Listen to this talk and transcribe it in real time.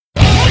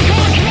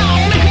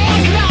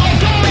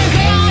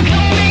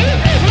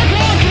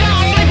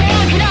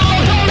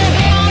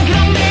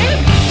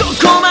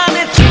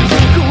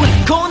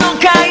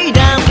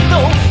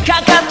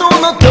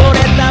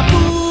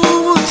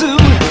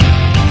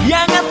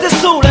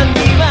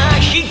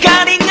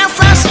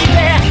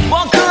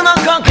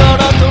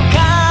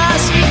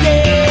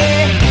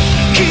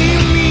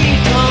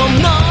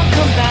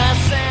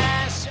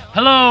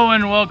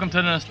welcome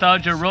to the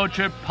Nostalgia Road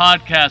Trip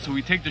podcast, where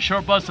we take the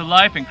short bus of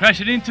life and crash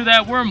it into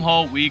that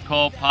wormhole we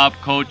call pop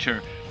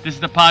culture. This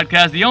is the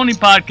podcast, the only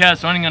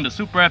podcast running on the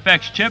Super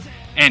FX chip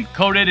and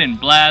coded in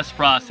blast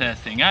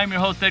processing. I'm your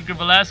host, Edgar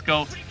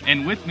Velasco,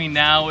 and with me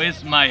now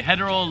is my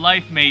hetero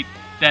life mate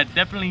that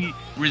definitely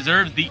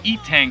reserves the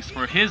E-tanks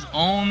for his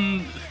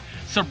own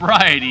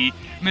sobriety,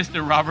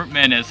 Mr. Robert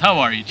Menes. How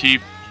are you,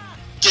 Chief?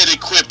 Get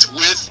equipped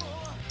with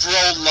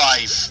Bro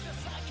Life.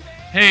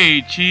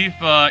 Hey, Chief,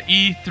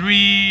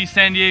 E3,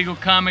 San Diego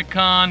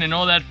Comic-Con, and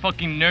all that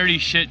fucking nerdy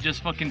shit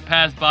just fucking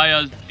passed by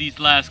us these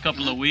last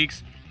couple of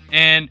weeks.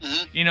 And,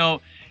 you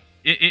know,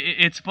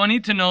 it's funny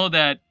to know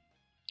that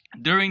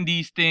during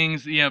these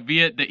things, via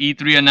the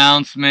E3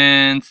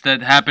 announcements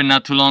that happened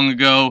not too long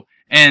ago,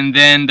 and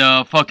then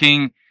the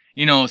fucking,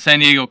 San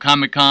Diego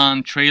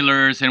Comic-Con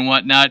trailers and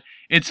whatnot,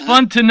 it's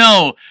fun to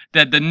know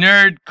that the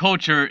nerd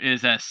culture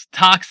is as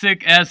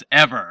toxic as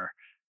ever.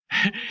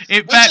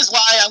 Which is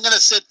why I'm going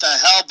to sit the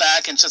hell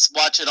back and just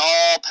watch it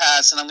all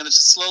pass, and I'm going to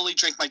just slowly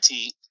drink my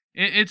tea.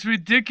 It's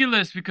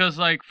ridiculous because,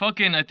 like,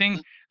 fucking, I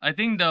think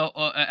the,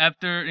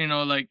 after,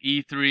 like,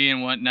 E3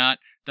 and whatnot,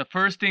 the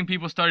first thing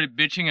people started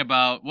bitching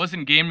about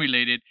wasn't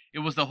game-related. It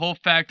was the whole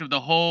fact of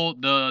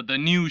the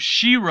new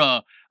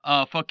She-Ra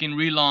fucking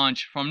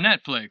relaunch from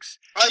Netflix.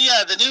 Oh,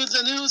 yeah, the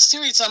new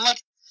series. I'm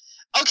like,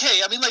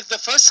 okay, I mean, like, the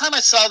first time I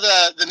saw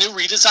the new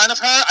redesign of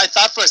her, I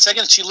thought for a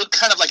second she looked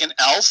kind of like an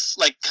elf,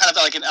 like, kind of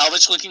like an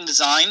elvish-looking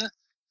design.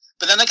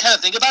 But then I kind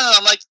of think about it, and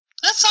I'm like,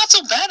 that's not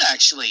so bad,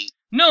 actually.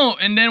 No,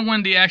 and then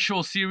when the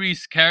actual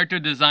series character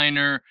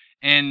designer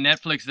and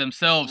Netflix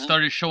themselves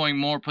started showing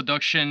more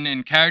production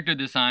and character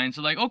design,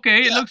 so, like,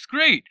 okay, it looks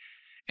great.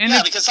 And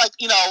because, like,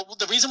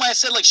 the reason why I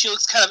said, like, she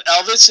looks kind of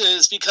elvish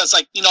is because,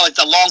 like, like,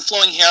 the long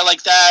flowing hair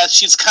like that,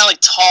 she's kind of,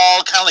 like,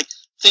 tall, kind of, like,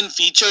 thin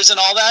features and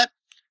all that.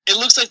 It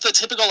looks like the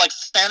typical, like,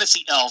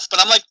 fantasy elf, but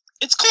I'm like,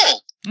 it's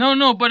cool.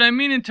 No, but I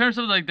mean in terms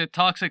of, like, the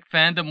toxic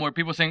fandom where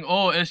people saying,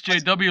 oh,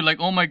 SJW, like,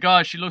 oh my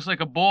gosh, she looks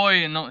like a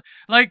boy, and,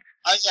 like...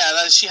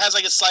 yeah, she has,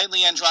 like, a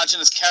slightly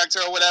androgynous character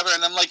or whatever,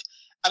 and I'm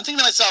thinking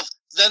to myself,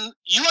 then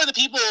you are the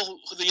people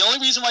the only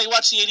reason why you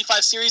watch the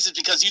 85 series is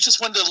because you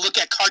just wanted to look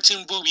at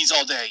cartoon boobies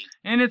all day.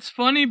 And it's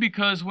funny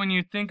because when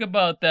you think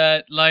about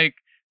that, like,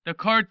 the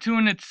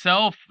cartoon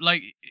itself,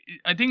 like,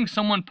 I think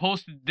someone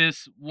posted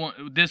this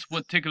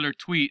particular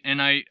tweet,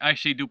 and I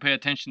actually do pay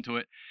attention to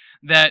it,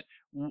 that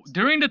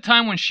during the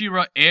time when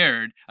She-Ra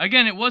aired,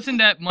 again, it wasn't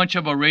that much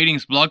of a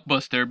ratings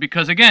blockbuster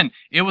because, again,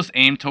 it was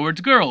aimed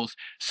towards girls.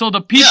 So the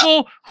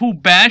people who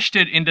bashed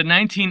it in the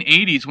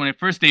 1980s when it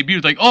first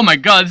debuted, like, oh my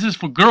god, this is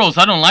for girls,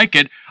 I don't like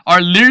it,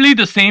 are literally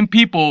the same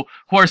people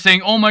who are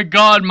saying, oh my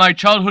god, my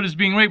childhood is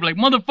being raped. Like,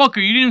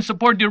 motherfucker, you didn't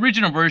support the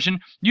original version,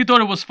 you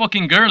thought it was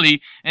fucking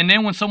girly, and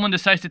then when someone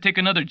decides to take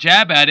another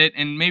jab at it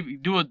and maybe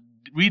do a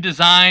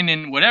redesign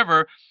and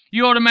whatever,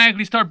 you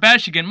automatically start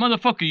bashing again.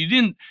 Motherfucker, you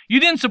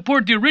didn't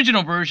support the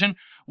original version.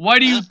 Why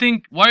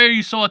are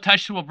you so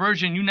attached to a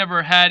version you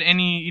never had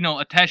any,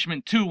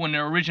 attachment to when it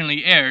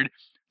originally aired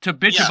to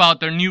bitch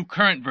about their new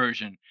current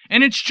version?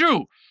 And it's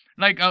true.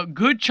 Like, a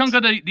good chunk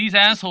of these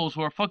assholes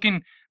who are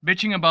fucking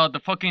bitching about the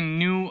fucking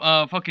new,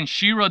 fucking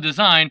She-Ra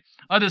design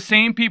are the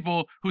same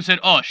people who said,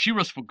 oh,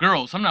 She-Ra's for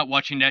girls, I'm not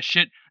watching that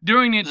shit,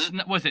 during its,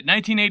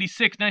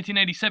 1986,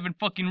 1987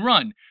 fucking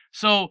run.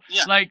 So,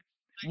 like,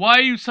 why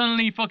are you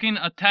suddenly fucking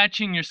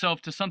attaching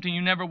yourself to something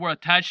you never were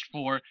attached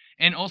for,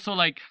 and also,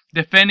 like,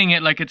 defending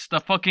it like it's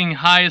the fucking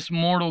highest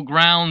mortal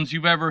grounds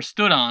you've ever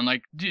stood on?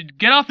 Like,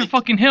 get off your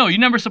fucking hill. You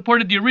never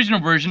supported the original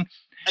version.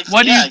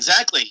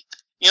 Exactly.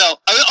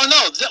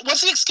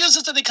 What's the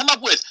excuses that they come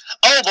up with?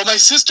 Oh, but my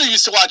sister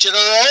used to watch it, or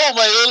oh,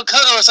 my little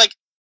cousin. It's like,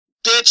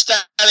 bitch,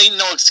 that ain't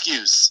no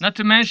excuse. Not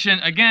to mention,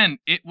 again,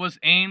 it was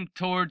aimed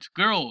towards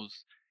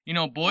girls.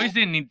 Boys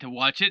didn't need to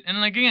watch it,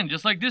 and, like, again,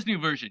 just like this new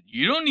version,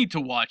 you don't need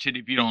to watch it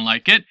if you don't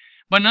like it.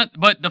 But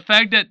the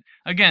fact that,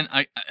 again,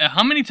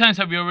 how many times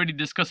have we already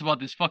discussed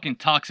about this fucking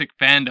toxic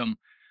fandom?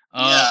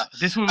 I'm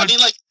gonna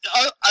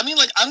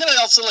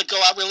also, like, go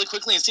out really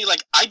quickly and see,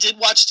 like, I did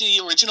watch the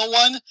original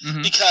one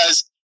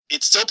because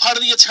it's still part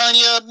of the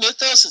Eternia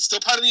mythos, it's still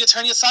part of the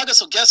Eternia saga.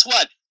 So guess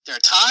what? They're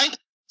tied.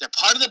 They're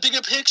part of the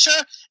bigger picture,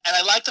 and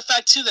I like the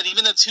fact too that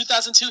even in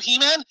 2002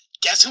 He-Man,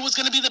 guess who was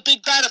going to be the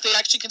big bad if they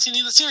actually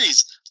continue the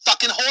series?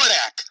 Fucking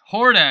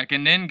Hordak,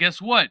 and then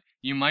guess what?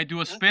 You might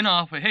do a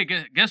spin-off. Hey,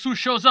 guess who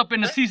shows up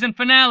in the season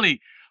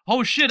finale?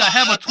 Oh shit, I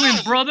have a twin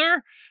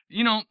brother.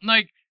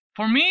 Like,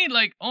 for me,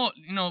 like,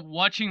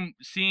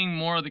 seeing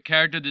more of the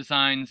character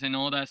designs and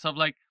all that stuff.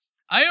 Like,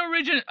 I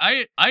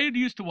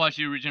used to watch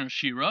the original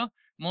She-Ra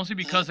mostly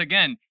because,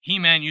 again,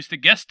 He-Man used to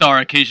guest star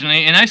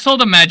occasionally, and I saw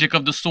the magic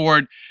of the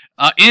sword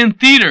in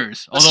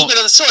theaters. Secret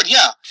of the Sword,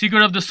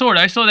 Secret of the Sword.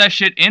 I saw that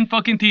shit in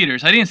fucking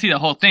theaters. I didn't see the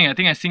whole thing. I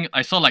think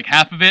I saw like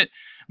half of it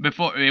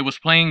before it was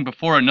playing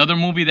before another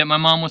movie that my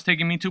mom was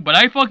taking me to. But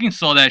I fucking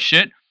saw that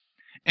shit.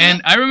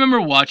 And I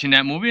remember watching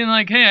that movie and,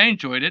 like, hey, I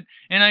enjoyed it.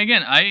 And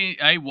again,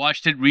 I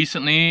watched it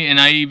recently, and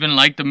I even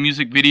liked the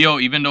music video,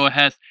 even though it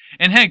has,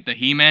 and heck, the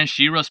He-Man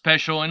She-Ra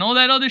special and all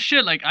that other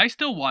shit. Like, I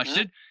still watched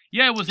it,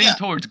 Yeah, it was Yeah. aimed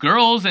towards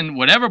girls and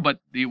whatever, but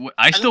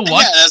I still Yeah,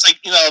 watched. it's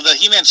like, the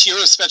He-Man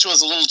She-Ra special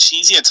was a little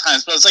cheesy at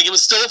times, but it's like it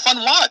was still a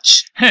fun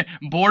watch.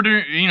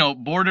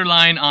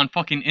 Borderline on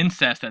fucking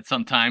incest at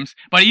sometimes.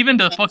 But even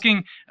the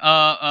fucking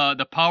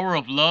the power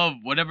of love,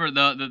 whatever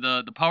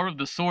the power of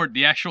the sword,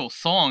 the actual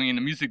song in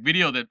the music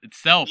video that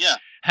itself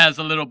has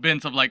a little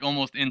bits of like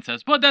almost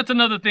incest. But that's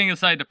another thing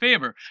aside the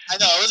favor. I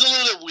know it was a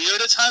little bit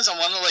weird at times. I'm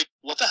wondering like,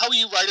 what the hell were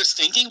you writers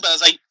thinking? But I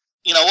was like,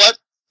 you know what?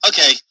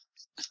 Okay.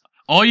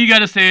 All you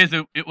gotta say is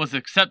it was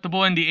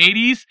acceptable in the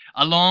 80s,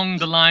 along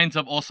the lines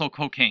of also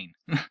cocaine.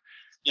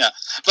 Yeah,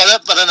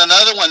 but then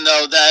another one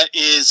though that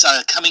is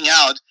coming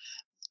out.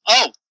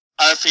 Oh,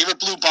 our favorite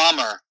Blue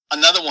Bomber,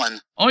 another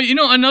one. Oh,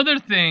 another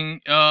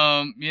thing.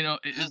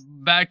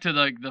 Back to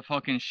like the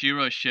fucking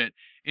She-Ra shit.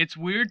 It's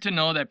weird to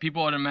know that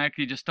people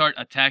automatically just start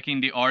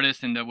attacking the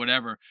artist and the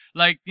whatever.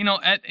 Like,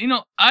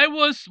 I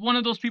was one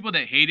of those people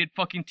that hated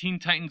fucking Teen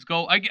Titans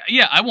Go. I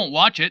won't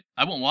watch it.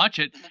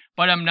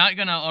 But I'm not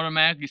gonna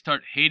automatically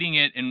start hating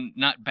it and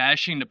not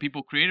bashing the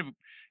people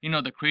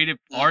the creative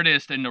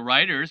artists and the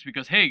writers,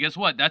 because hey, guess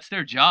what? That's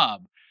their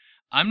job.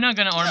 I'm not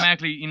gonna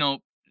automatically,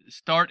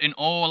 start an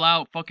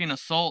all-out fucking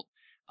assault,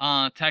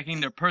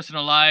 attacking their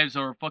personal lives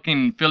or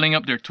fucking filling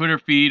up their Twitter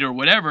feed or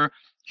whatever,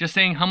 just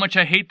saying how much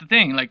I hate the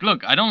thing. Like,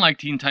 look, I don't like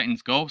Teen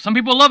Titans Go. Some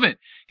people love it.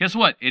 Guess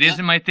what? It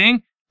isn't my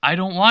thing. I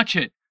don't watch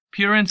it.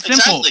 Pure and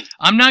simple. Exactly.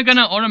 I'm not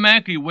gonna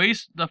automatically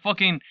waste the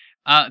fucking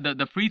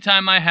the free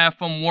time I have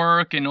from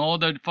work and all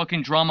the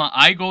fucking drama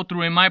I go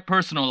through in my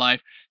personal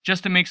life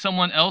just to make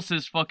someone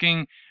else's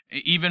fucking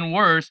even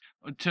worse,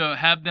 to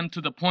have them to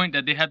the point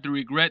that they have to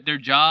regret their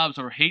jobs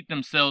or hate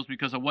themselves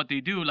because of what they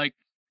do. Like,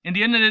 in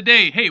the end of the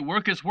day, hey,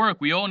 work is work.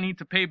 We all need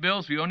to pay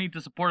bills. We all need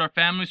to support our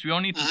families. We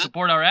all need to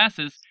support our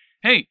asses.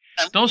 Hey,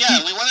 we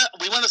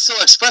want to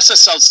still express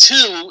ourselves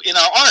too in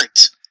our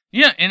art.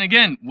 Yeah, and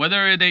again,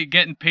 whether they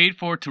getting paid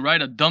for to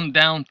write a dumbed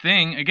down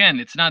thing, again,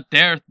 it's not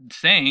their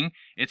saying.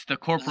 It's the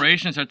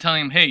corporations are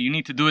telling them, hey, you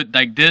need to do it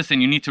like this,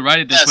 and you need to write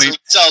it this way. So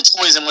sell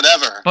toys and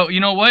whatever. But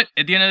you know what?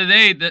 At the end of the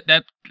day,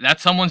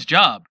 that's someone's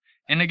job.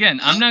 And again,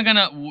 I'm not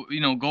gonna,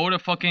 go to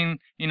fucking,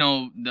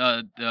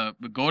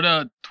 go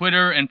to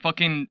Twitter and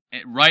fucking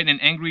write an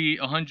angry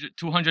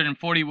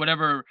 240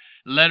 whatever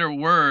letter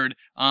word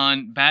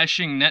on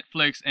bashing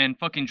Netflix and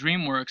fucking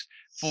DreamWorks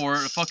for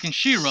fucking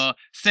She-Ra.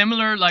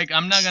 Similar, like,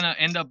 I'm not gonna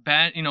end up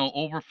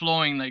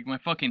overflowing like my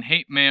fucking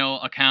hate mail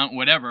account,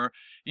 whatever.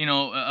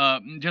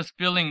 Just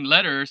filling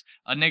letters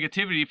of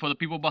negativity for the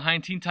people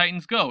behind Teen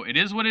Titans Go. It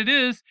is what it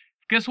is.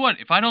 Guess what?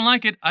 If I don't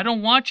like it, I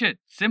don't watch it.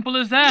 Simple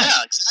as that.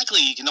 Yeah, exactly.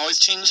 You can always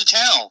change the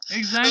channel.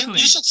 Exactly. And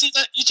you should see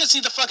that. You should see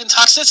the fucking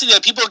toxicity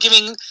that people are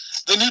giving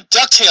the new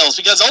DuckTales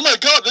because, oh my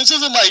god, this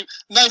isn't my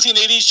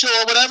 1980s show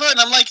or whatever. And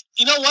I'm like,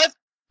 you know what?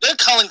 They're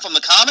culling from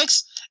the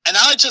comics, and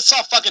now I just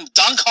saw fucking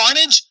Don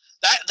Carnage.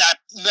 That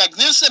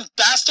magnificent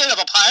bastard of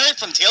a pirate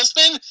from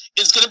Tailspin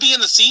is going to be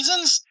in the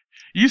seasons.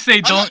 You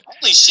say Don...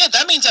 Holy shit,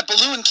 that means that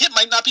Baloo and Kit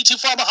might not be too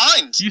far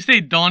behind. You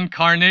say Don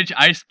Carnage,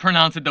 I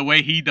pronounce it the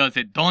way he does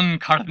it. Don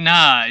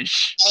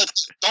Carnage.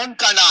 Don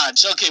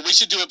Carnage. Okay, we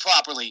should do it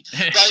properly.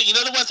 But you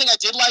know the one thing I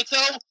did like,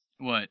 though?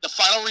 What? The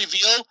final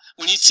reveal,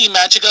 when you see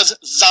Magica's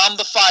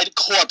zombified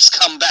corpse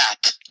come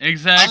back.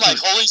 Exactly. I'm like,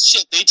 holy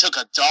shit, they took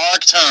a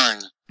dark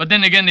turn. But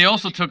then again, they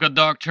also took a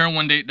dark turn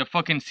when the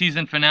fucking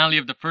season finale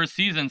of the first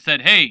season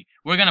said, hey,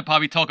 we're gonna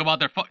probably talk about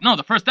their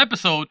the first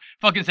episode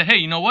fucking said, hey,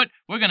 you know what?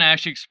 We're gonna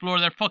actually explore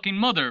their fucking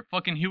mother,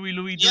 fucking Huey,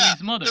 Louie,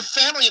 Dewey's mother. Their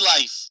family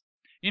life.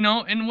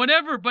 And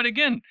whatever. But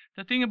again,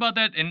 the thing about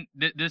that, and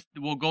this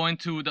will go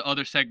into the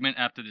other segment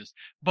after this,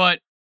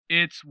 but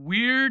it's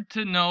weird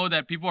to know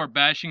that people are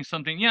bashing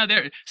something. Yeah,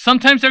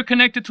 sometimes they're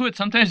connected to it,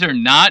 sometimes they're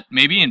not,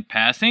 maybe in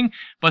passing,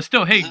 but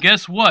still, hey,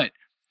 guess what?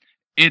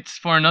 It's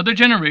for another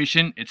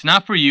generation. It's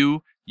not for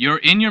you. You're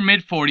in your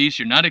mid-40s.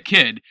 You're not a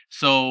kid.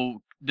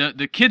 So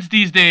the kids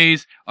these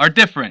days are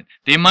different.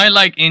 They might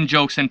like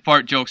in-jokes and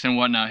fart jokes and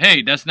whatnot.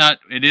 Hey,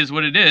 it is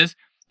what it is.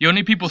 The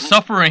only people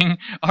suffering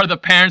are the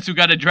parents who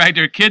got to drag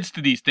their kids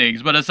to these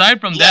things. But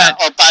aside from that...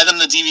 or buy them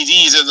the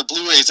DVDs or the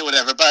Blu-rays or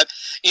whatever. But,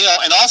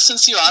 in all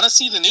sincere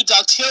honesty, the new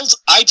DuckTales,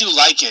 I do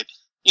like it.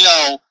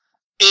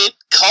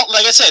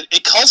 Like I said,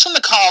 it calls from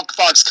the Carl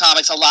Barks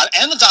comics a lot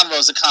and the Don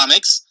Rosa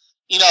comics.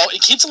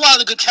 It keeps a lot of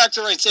the good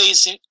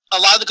characterization,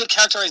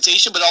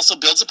 but also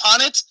builds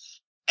upon it.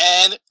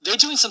 And they're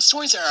doing some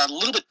stories that are a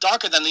little bit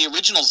darker than the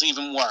originals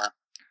even were.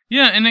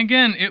 Yeah, and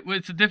again,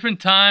 it's a different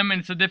time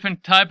and it's a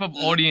different type of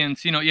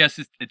audience. Yes,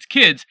 it's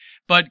kids,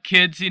 but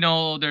kids,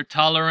 their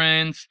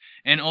tolerance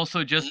and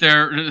also just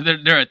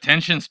their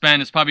attention span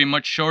is probably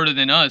much shorter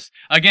than us.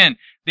 Again,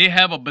 they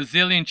have a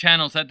bazillion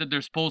channels at their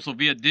disposal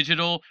via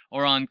digital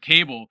or on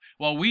cable.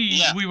 While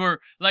we were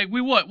like,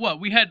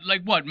 we had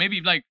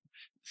maybe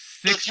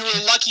 6. If you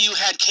were lucky, you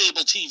had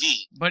cable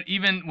TV. But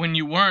even when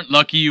you weren't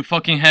lucky, you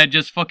fucking had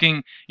just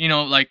fucking,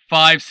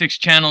 5, 6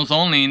 channels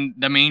only in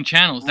the main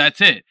channels.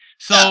 That's it.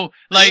 So,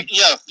 you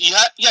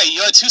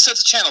had 2 sets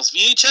of channels,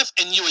 VHF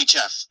and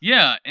UHF.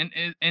 Yeah,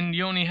 and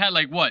you only had,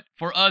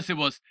 for us, it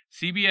was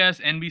CBS,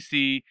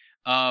 NBC,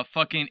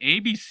 fucking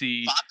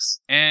ABC, Fox.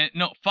 and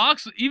no,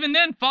 Fox. Even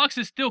then, Fox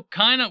is still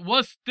kind of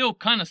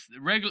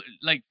regular.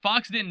 Like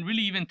Fox didn't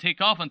really even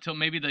take off until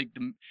maybe like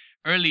the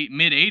early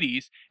mid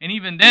 '80s, and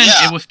even then,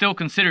 it was still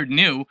considered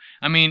new.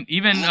 I mean,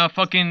 even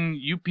fucking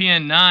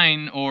UPN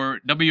 9 or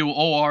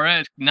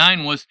WORS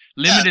 9 was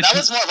limited. Yeah, that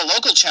was more of a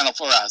local channel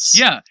for us.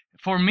 Yeah,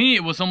 for me,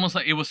 it was almost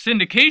like it was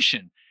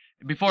syndication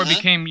before it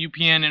became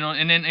UPN,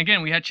 and then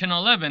again we had Channel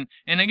 11,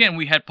 and again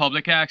we had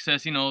public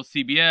access,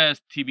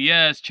 CBS,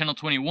 TBS, Channel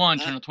 21,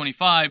 Channel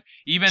 25,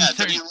 even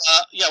what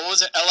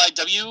was it,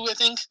 LIW, I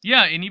think?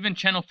 Yeah, and even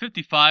Channel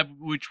 55,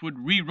 which would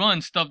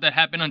rerun stuff that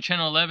happened on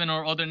Channel 11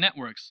 or other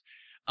networks.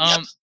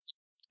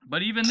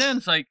 But even then,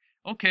 it's like,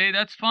 okay,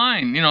 that's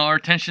fine. Our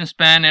attention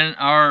span and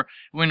our,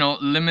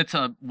 limits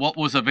of what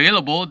was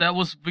available, that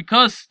was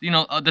because,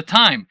 of the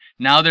time.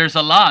 Now there's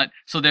a lot,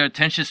 so their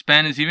attention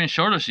span is even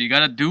shorter. So you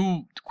gotta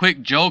do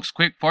quick jokes,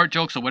 quick fart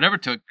jokes, or whatever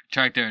to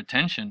attract their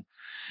attention.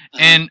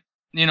 And,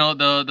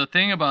 the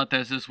thing about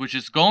this is, which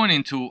is going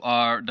into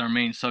our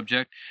main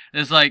subject,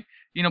 is like,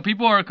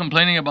 people are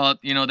complaining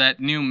about, that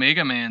new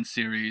Mega Man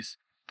series.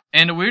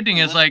 And the weird thing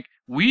is, like,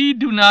 we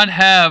do not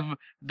have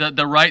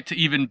the right to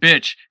even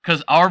bitch,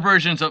 because our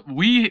versions of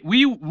we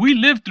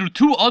lived through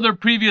two other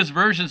previous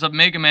versions of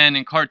Mega Man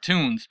in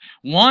cartoons.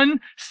 One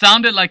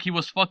sounded like he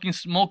was fucking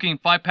smoking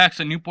 5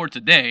 packs of Newports a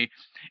day,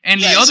 and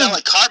the other sounded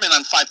like Cartman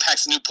on 5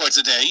 packs of Newports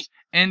a day.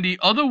 And the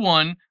other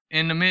one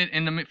in the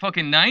mid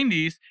fucking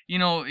 90s,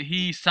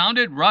 he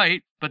sounded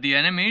right, but the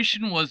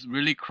animation was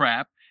really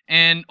crap,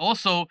 and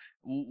also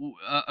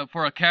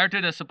for a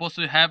character that's supposed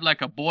to have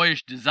like a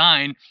boyish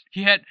design,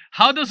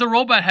 how does a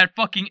robot have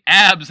fucking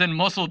abs and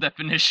muscle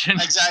definition?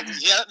 Exactly.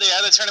 Yeah, they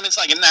had to turn him into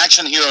like an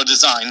action hero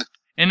design.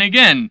 And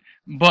again,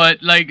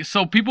 but like,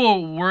 so people are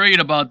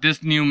worried about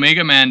this new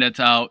Mega Man that's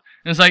out.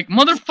 And it's like,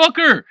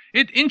 motherfucker,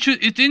 it's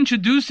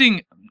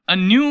introducing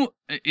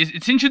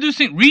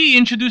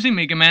reintroducing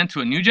Mega Man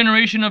to a new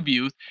generation of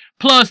youth.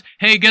 Plus,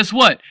 hey, guess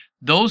what?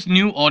 Those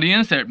new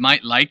audience that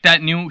might like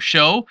that new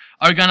show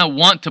are gonna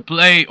want to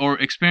play or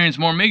experience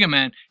more Mega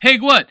Man. Hey,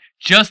 what?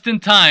 Just in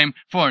time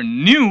for a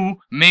new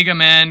Mega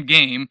Man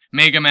game,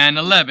 Mega Man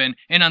 11.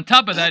 And on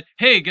top of that,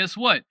 hey, guess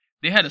what?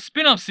 They had a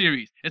spin-off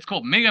series. It's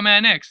called Mega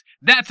Man X.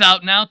 That's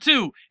out now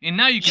too. And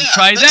now you can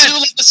try that. 2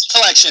 latest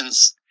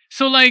collections.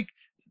 So like,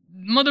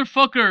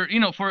 motherfucker,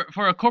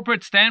 for a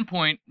corporate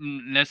standpoint,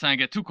 let's not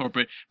get too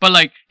corporate, but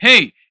like,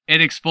 hey, it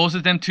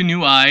exposes them to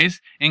new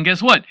eyes, and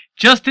guess what?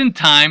 Just in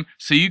time,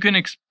 so you can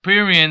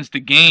experience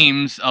the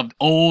games of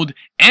old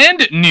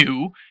and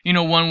new,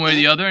 one way or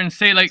the other, and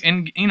say like,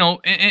 and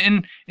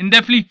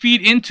definitely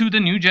feed into the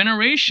new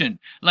generation.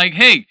 Like,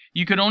 hey,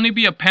 you could only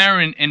be a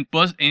parent and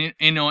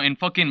and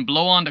fucking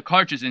blow on the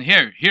cartridge and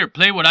here,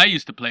 play what I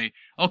used to play.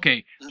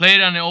 Okay, play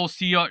it on the old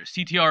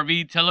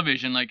CTRV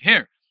television. Like,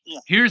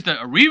 here's the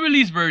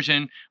re-release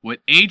version with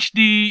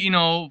HD,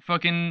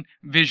 fucking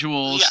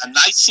visuals. Yeah,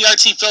 nice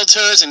CRT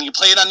filters, and you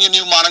play it on your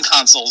new modern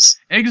consoles.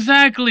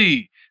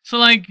 Exactly. So,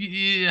 like,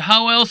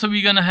 how else are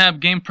we gonna have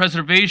game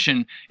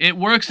preservation? It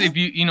works if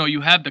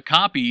you have the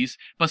copies,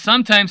 but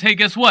sometimes, hey,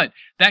 guess what?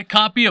 That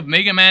copy of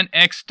Mega Man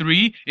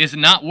X3 is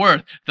not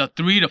worth the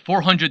 $300 to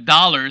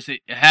 $400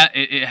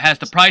 it has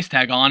the price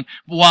tag on,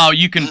 while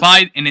you can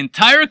buy an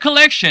entire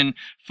collection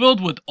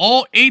filled with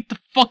all 8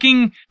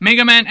 fucking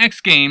Mega Man X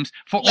games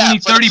for only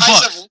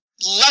 $30.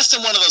 Less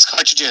than one of those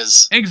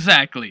cartridges.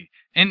 Exactly.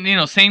 And,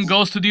 same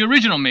goes to the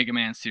original Mega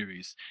Man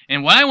series.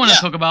 And what I want to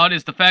talk about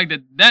is the fact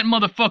that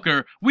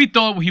motherfucker, we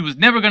thought he was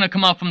never going to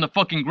come out from the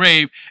fucking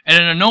grave,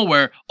 and out of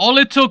nowhere, all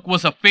it took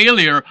was a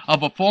failure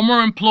of a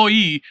former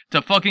employee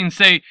to fucking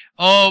say,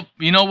 oh,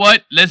 you know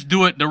what? Let's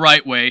do it the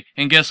right way.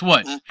 And guess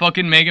what?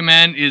 Fucking Mega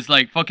Man is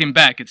like fucking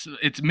back.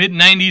 It's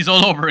mid-90s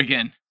all over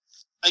again.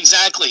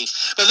 Exactly.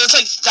 But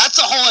that's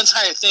the whole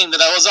entire thing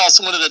that I was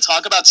also wanted to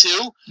talk about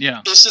too.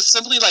 Yeah. It's just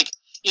simply like,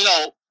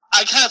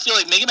 I kind of feel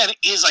like Mega Man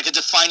is like a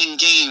defining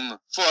game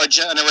for a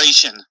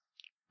generation.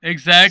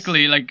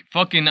 Exactly. Like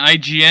fucking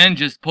IGN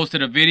just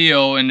posted a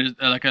video and there's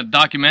like a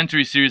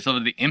documentary series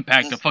of the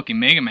impact of fucking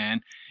Mega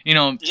Man.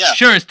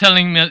 Sure, it's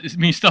telling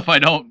me stuff I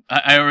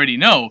already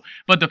know,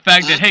 but the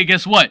fact that, hey,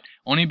 guess what?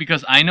 Only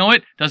because I know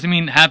it doesn't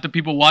mean half the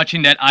people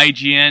watching that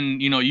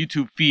IGN,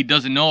 YouTube feed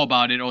doesn't know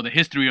about it, or the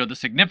history, or the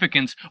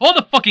significance, or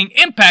the fucking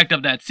impact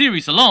of that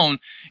series alone.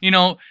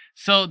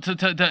 So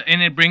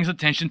and it brings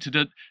attention to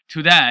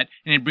that,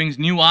 and it brings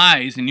new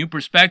eyes and new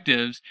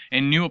perspectives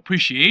and new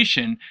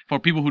appreciation for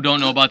people who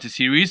don't know about the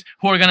series,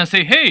 who are gonna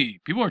say, hey,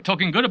 people are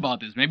talking good about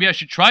this. Maybe I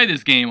should try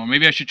this game, or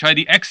maybe I should try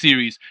the X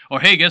series,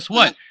 or hey, guess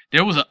what?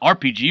 There was an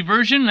RPG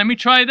version. Let me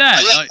try that.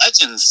 Oh, yeah,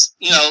 Legends.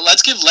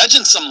 Let's give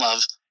Legends some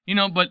love.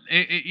 But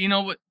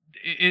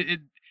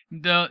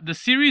the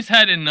series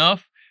had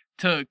enough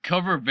to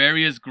cover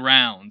various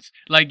grounds.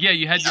 Like,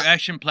 you had your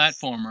action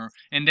platformer,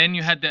 and then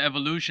you had the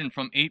evolution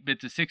from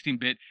 8-bit to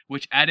 16-bit,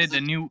 which added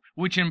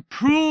which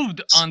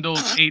improved on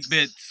those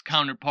 8-bit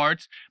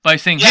counterparts by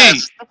saying, hey,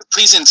 the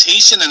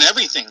presentation and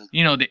everything.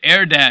 The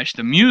air dash,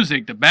 the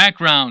music, the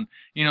background,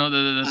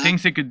 the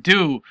things it could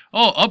do.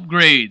 Oh,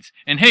 upgrades.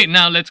 And hey,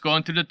 now let's go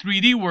into the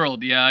 3D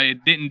world. Yeah,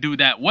 it didn't do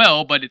that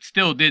well, but it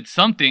still did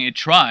something. It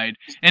tried.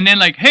 And then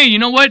like, hey, you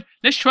know what?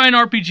 Let's try an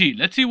RPG.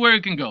 Let's see where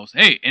it can go.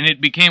 Hey, and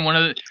it became one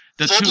of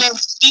the two.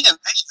 It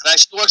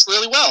actually works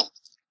really well.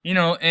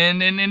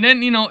 And then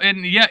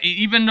and yeah,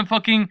 even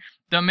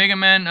the Mega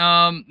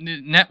Man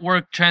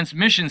Network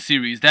Transmission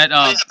series that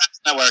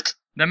Network.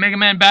 The Mega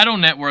Man Battle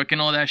Network and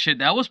all that shit,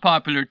 that was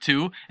popular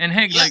too. And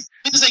hey, yes,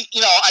 because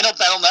I know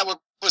Battle Network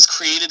was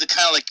created to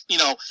kind of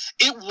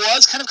it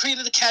was kind of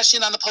created to cash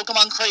in on the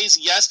Pokemon craze,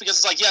 yes, because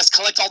it's like, yes,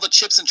 collect all the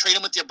chips and trade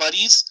them with your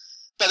buddies,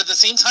 but at the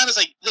same time, it's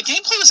like, the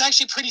gameplay was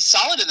actually pretty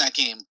solid in that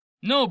game.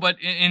 No, but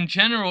in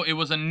general, it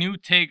was a new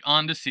take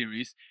on the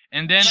series.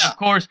 And then, of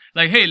course,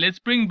 like, hey, let's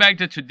bring back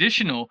the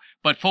traditional,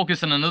 but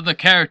focus on another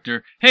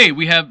character. Hey,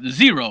 we have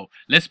Zero.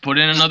 Let's put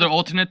in another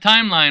alternate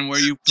timeline where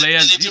you play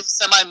as Zero.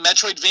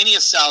 Semi-Metroidvania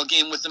style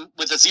game with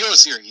the Zero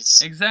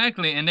series.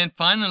 Exactly. And then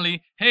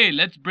finally, hey,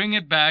 let's bring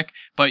it back,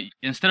 but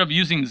instead of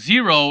using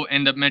Zero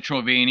in the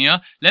Metroidvania,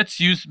 let's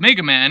use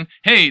Mega Man.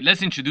 Hey,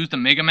 let's introduce the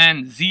Mega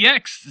Man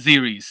ZX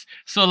series.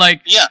 So,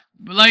 like... Yeah.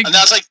 And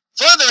that's like...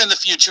 further in the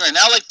future, and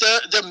now like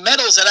they're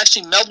metals that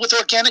actually melt with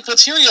organic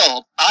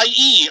material,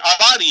 i.e. our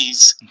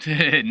bodies.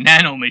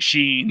 Nano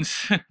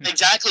machines.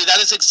 Exactly, that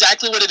is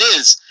exactly what it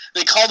is.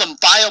 They call them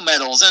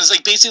biometals, and it's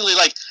like basically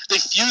like they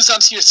fuse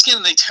onto your skin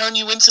and they turn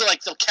you into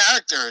like the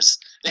characters.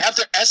 They have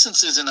their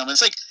essences in them.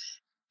 It's like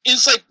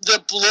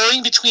the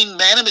blurring between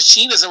man and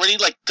machine is already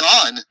like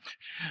gone.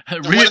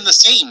 They're one and the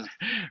same.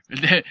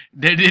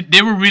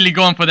 They were really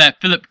going for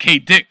that Philip K.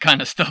 Dick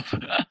kind of stuff.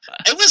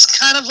 It was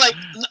kind of like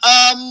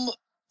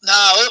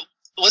no,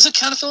 was it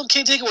kind of Philip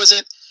K. Dick, or was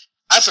it?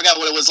 I forgot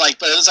what it was like,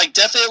 but it was like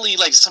definitely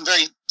like some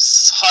very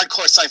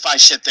hardcore sci-fi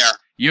shit there.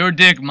 Your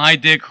dick, my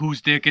dick,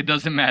 whose dick? It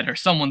doesn't matter.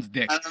 Someone's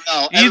dick. I don't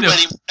know.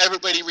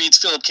 Everybody reads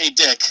Philip K.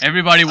 Dick.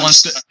 Everybody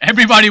wants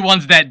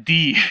that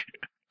D.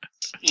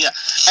 Yeah.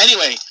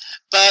 Anyway,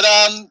 but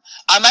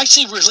I'm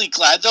actually really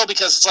glad though,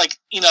 because it's like,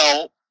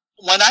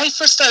 when I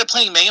first started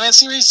playing Mega Man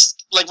series,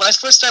 like when I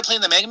first started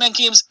playing the Mega Man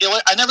games,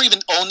 I never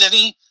even owned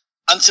any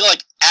until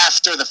like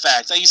after the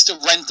fact. I used to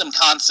rent them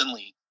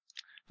constantly.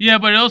 Yeah,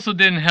 but it also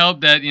didn't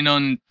help that,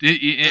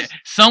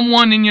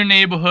 someone in your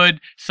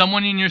neighborhood,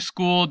 someone in your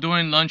school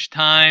during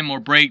lunchtime or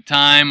break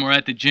time or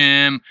at the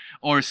gym,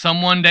 or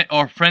someone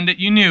or friend that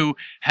you knew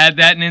had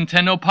that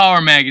Nintendo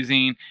Power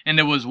magazine, and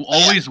there was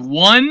always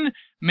one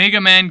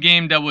Mega Man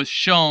game that was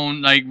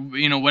shown, like,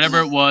 whatever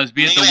it was.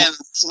 Be it Mega Man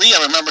 3,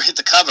 I remember, hit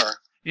the cover.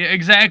 Yeah,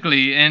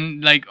 exactly.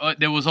 And like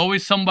there was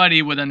always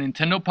somebody with a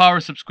Nintendo Power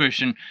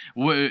subscription,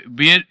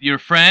 be it your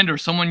friend or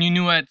someone you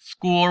knew at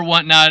school or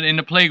whatnot in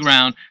the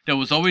playground. There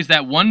was always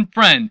that one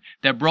friend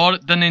that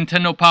brought the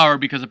Nintendo Power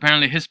because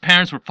apparently his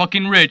parents were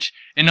fucking rich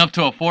enough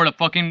to afford a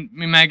fucking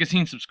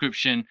magazine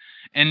subscription.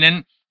 And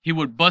then he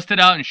would bust it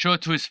out and show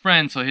it to his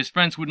friends, so his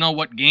friends would know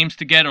what games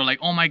to get, or like,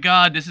 oh my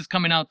god, this is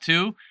coming out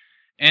too.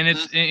 And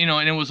it's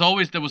and there was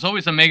always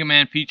a Mega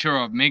Man feature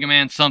or Mega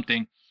Man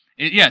something.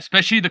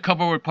 Especially the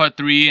cover with Part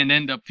 3, and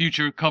then the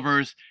future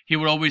covers, he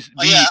would always be...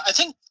 Oh, yeah, I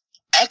think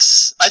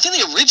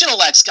the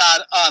original X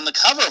got on the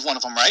cover of one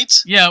of them, right?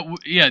 Yeah,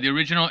 the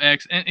original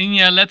X. And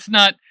yeah, let's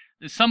not...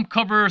 Some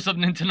covers of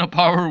Nintendo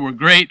Power were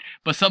great,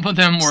 but some of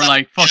them were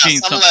like fucking...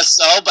 Yeah, some less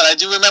so, but I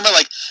do remember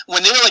like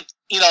when they were like,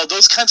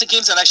 those kinds of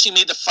games that actually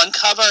made the front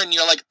cover, and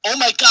you're like, oh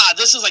my god,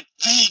 this is like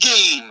the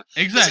game.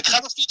 Exactly. The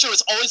cover feature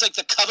was always like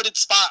the coveted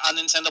spot on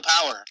Nintendo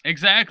Power.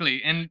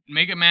 Exactly, and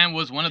Mega Man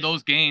was one of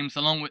those games,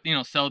 along with,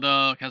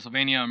 Zelda,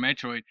 Castlevania, or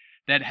Metroid,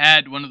 that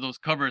had one of those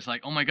covers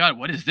like, oh my god,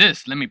 what is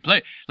this? Let me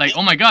play. Like,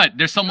 oh my god,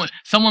 there's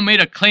someone made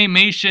a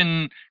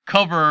claymation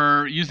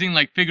cover using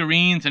like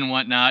figurines and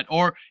whatnot,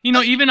 or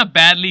even a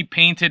badly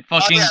painted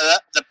fucking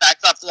the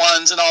backdrop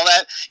ones and all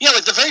that. Yeah,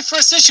 like the very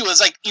first issue was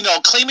like,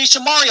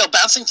 claymation Mario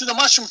bouncing through the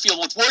mushroom field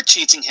with Wart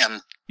chasing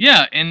him.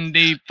 Yeah, and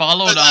they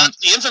followed on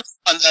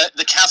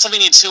the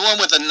Castlevania 2 one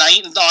with the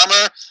knight in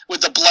armor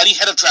with the bloody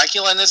head of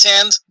Dracula in his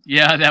hand.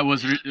 Yeah, that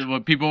was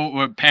what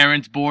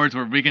parents' boards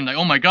were rigging, like,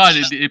 oh my god,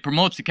 it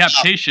promotes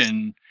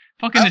decapitation.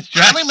 Fucking it's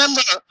I remember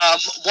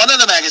one of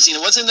the magazines,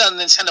 it wasn't on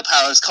Nintendo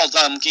Power, it was called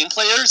Game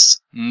Players.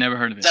 Never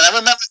heard of it. That I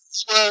remember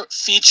were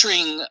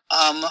featuring,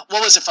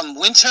 what was it, from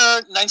Winter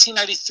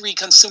 1993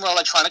 Consumer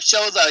Electronics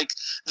Show, like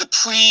the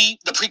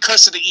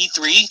precursor to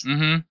E3.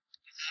 Mm-hmm.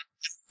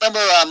 Remember,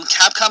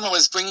 Capcom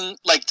was bringing,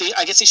 like,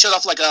 I guess they showed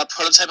off like a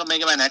prototype of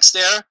Mega Man X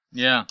there.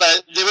 Yeah.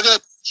 But they were going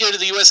to here to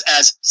the US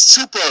as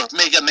Super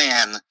Mega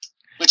Man,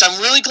 which I'm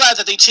really glad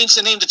that they changed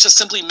the name to just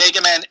simply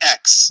Mega Man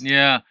X.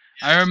 Yeah.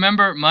 I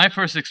remember my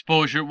first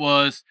exposure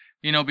was,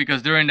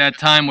 because during that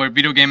time where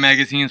video game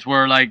magazines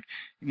were like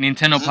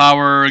Nintendo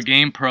Power,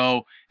 Game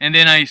Pro, and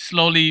then I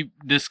slowly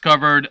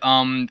discovered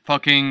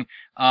fucking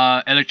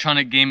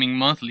Electronic Gaming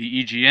Monthly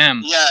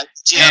 (EGM). Yeah,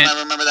 GM,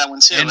 I remember that one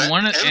too. And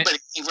everybody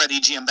read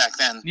EGM back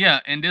then. Yeah,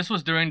 and this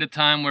was during the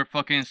time where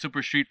fucking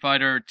Super Street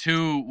Fighter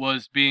 2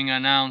 was being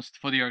announced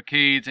for the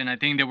arcades, and I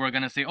think they were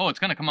gonna say, oh, it's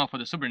gonna come out for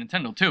the Super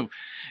Nintendo too.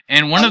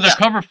 And one of the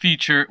cover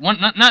feature,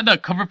 not the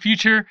cover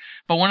feature,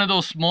 but one of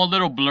those small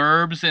little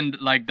blurbs and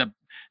like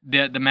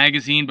the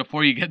magazine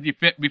before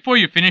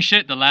you finish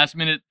it, the last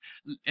minute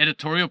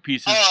editorial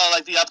pieces. Oh,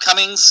 like the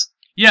upcomings.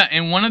 Yeah,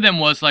 and one of them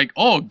was like,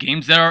 oh,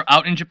 games that are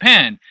out in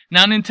Japan.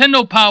 Now,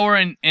 Nintendo Power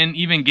and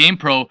even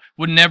GamePro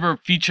would never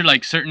feature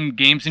like certain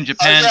games in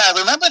Japan. Oh, yeah,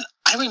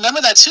 I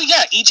remember that too.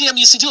 Yeah, EGM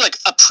used to do like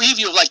a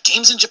preview of like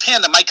games in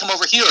Japan that might come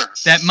over here.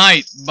 That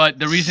might, but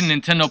the reason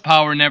Nintendo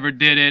Power never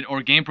did it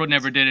or GamePro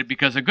never did it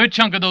because a good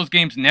chunk of those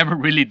games never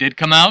really did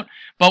come out.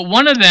 But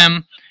one of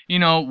them,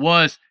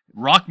 was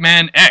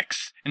Rockman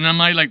X. And I'm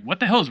like, what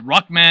the hell is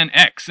Rockman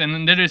X? And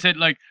then they said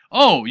like,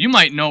 oh, you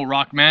might know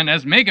Rockman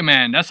as Mega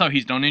Man. That's how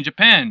he's known in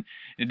Japan.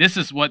 This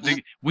is what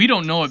we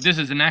don't know if this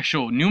is an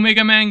actual new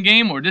Mega Man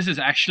game or this is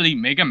actually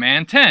Mega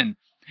Man 10.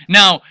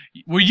 Now,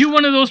 were you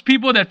one of those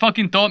people that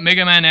fucking thought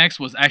Mega Man X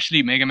was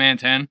actually Mega Man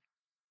 10?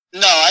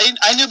 No,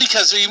 I knew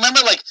because remember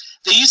like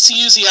they used to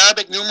use the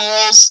Arabic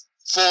numerals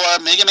for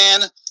Mega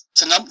Man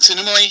to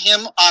numerate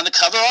him on the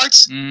cover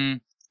arts.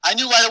 I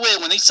knew right away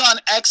when they saw an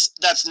X,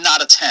 that's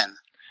not a 10.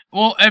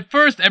 Well, at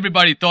first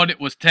everybody thought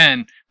it was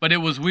 10, but it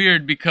was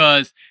weird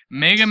because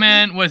Mega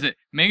Man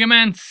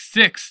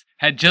 6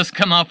 had just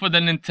come out for the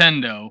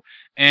Nintendo,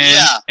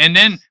 and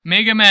then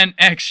Mega Man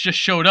X just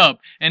showed up,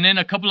 and then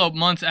a couple of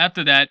months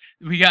after that,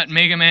 we got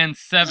Mega Man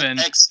 7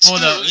 X2, for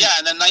the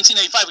and then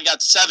 1985 we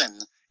got 7.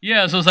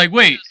 Yeah, so it's like,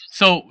 wait,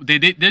 so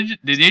did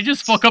they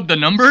just fuck up the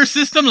number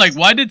system? Like,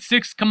 why did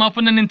 6 come out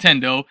for the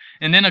Nintendo,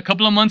 and then a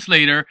couple of months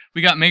later,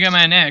 we got Mega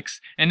Man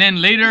X, and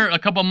then later, a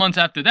couple of months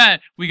after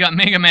that, we got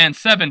Mega Man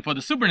 7 for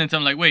the Super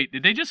Nintendo? Like, wait,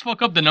 did they just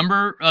fuck up the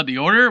number, the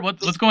order?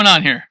 What's going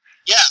on here?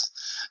 Yeah.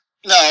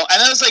 No,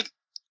 and I was like,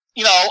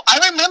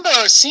 I remember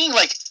seeing,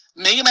 like,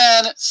 Mega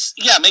Man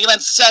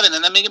 7,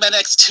 and then Mega Man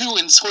X2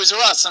 in Toys R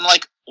Us. I'm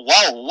like,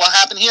 whoa, what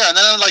happened here? And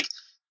then I'm like,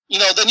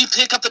 then you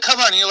pick up the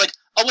cover, and you're like,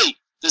 oh, wait.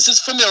 This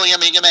is familiar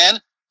Mega Man.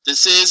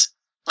 This is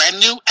brand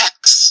new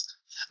X.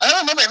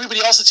 I remember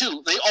everybody also,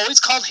 too. They always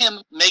called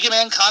him Mega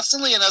Man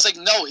constantly, and I was like,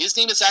 no, his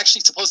name is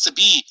actually supposed to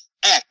be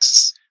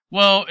X.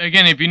 Well,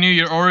 again, if you knew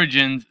your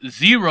origins,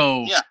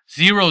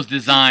 Zero's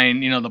design,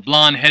 the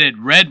blonde-headed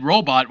red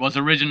robot was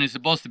originally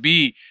supposed to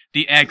be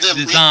the X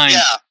design.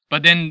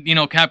 But then,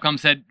 Capcom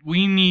said,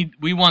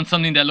 we want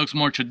something that looks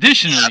more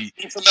traditionally.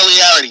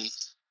 Familiarity.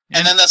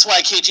 And then that's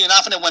why Keiji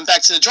Inafune went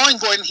back to the drawing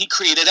board and he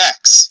created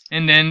X.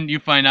 And then you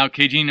find out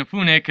Keiji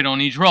Inafune could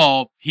only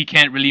draw. He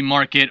can't really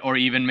market or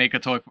even make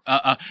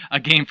a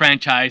game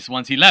franchise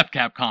once he left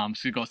Capcom.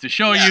 So it goes to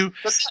show you.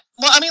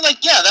 Well, I mean,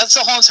 that's the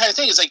whole entire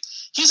thing. It's like,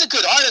 he's a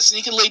good artist and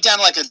he can lay down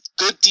like a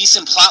good,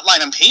 decent plot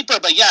line on paper.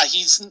 But yeah,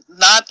 he's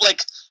not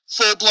like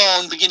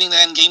full-blown beginning to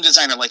end game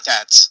designer like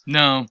that.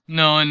 No.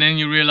 And then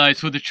you realize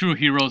who the true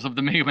heroes of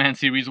the Mega Man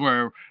series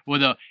were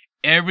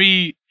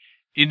every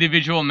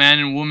individual man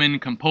and woman,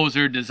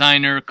 composer,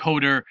 designer,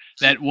 coder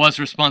that was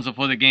responsible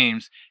for the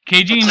games.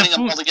 Keiji Inafune, putting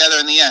them all together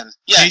in the end.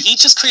 Yeah, he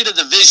just created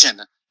the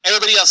vision.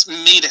 Everybody else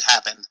made it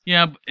happen.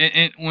 Yeah,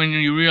 and when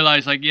you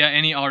realize,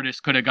 any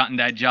artist could have gotten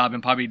that job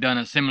and probably done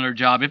a similar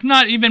job, if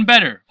not even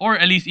better, or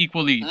at least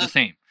equally the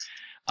same.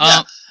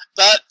 Yeah,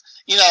 but,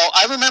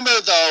 I remember,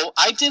 though,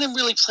 I didn't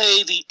really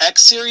play the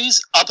X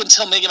series up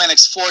until Mega Man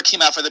X4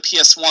 came out for the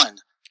PS1.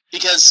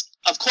 Because,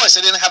 of course,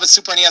 I didn't have a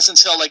Super NES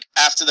until,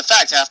 after the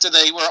fact, after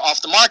they were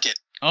off the market.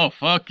 Oh,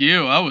 fuck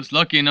you. I was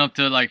lucky enough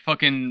to,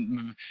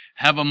 fucking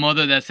have a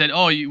mother that said,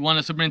 oh, you want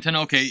a Super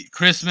Nintendo? Okay,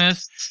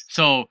 Christmas.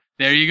 So,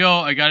 there you go.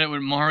 I got it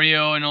with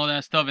Mario and all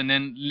that stuff. And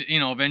then,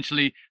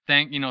 eventually,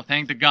 thank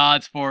the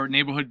gods for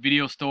neighborhood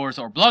video stores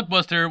or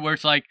Blockbuster, where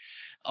it's like,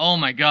 oh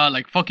my god,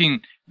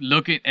 fucking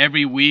look at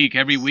every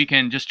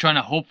weekend, just trying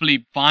to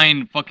hopefully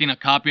find fucking a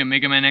copy of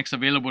Mega Man X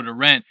available to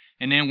rent.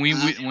 And then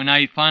when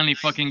I finally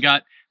fucking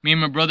got... Me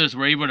and my brothers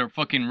were able to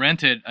fucking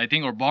rent it, I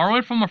think, or borrow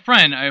it from a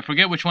friend. I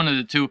forget which one of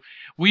the two.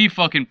 We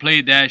fucking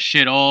played that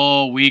shit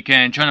all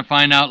weekend, trying to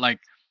find out,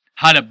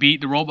 how to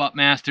beat the Robot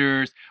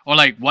Masters, or,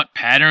 what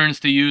patterns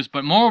to use.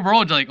 But more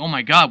overall, it's oh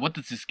my god, what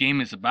this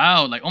game is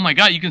about. Oh my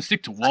god, you can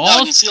stick to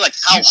walls. You see,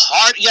 how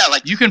hard,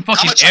 you can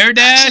fucking air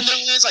dash.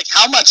 There is,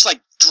 how much,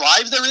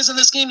 drive there is in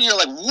this game, and you're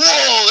like,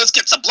 whoa, let's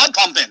get some blood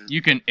pumping.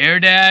 You can air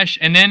dash,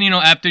 and then,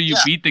 after you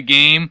beat the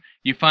game,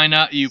 you find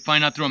out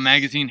through a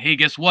magazine, hey,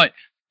 guess what?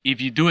 If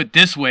you do it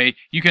this way,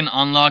 you can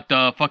unlock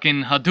the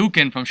fucking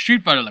Hadouken from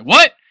Street Fighter.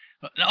 What?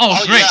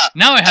 Oh, great. Yeah.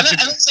 Now I have to...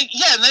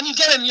 And then you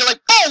get it and you're like,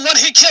 boom, one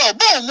hit kill,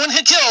 boom, one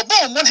hit kill,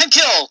 boom, one hit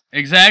kill.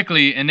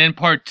 Exactly. And then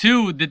part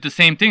 2 did the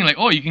same thing.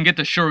 You can get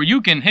the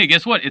Shoryuken. Hey,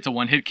 guess what? It's a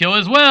one-hit kill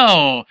as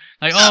well.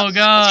 Oh,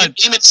 God.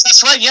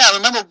 That's right. Yeah, I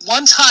remember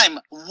one time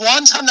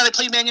that I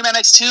played Mega Man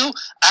X2,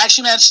 I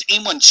actually managed to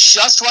aim one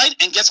just right,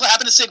 and guess what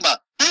happened to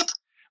Sigma? Boop.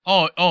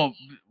 Oh,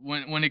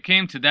 when it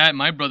came to that,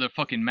 my brother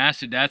fucking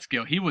mastered that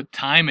skill. He would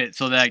time it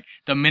so that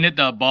the minute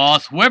the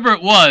boss, whoever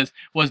it was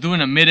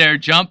doing a mid-air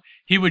jump,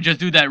 he would just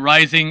do that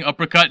rising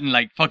uppercut in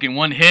like fucking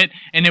one hit,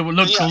 and it would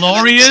look Yeah,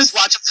 glorious.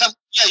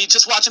 you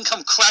just watch him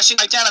come crashing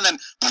right down, and then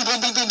boom, boom,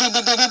 boom, boom, boom,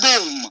 boom, boom, boom,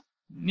 boom.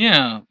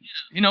 Yeah,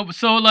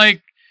 so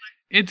like,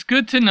 it's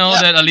good to know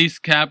that at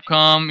least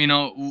Capcom,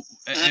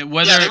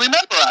 whether they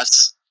remember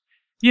us.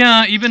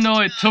 Yeah, even though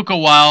it took a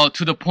while,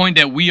 to the point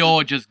that we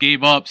all just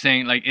gave up,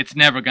 saying like it's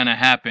never gonna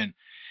happen.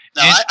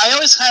 No, I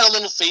always had a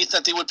little faith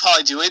that they would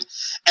probably do it,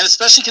 and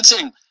especially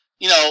considering,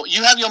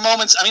 you have your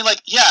moments. I mean,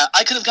 like, yeah,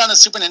 I could have gone to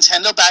Super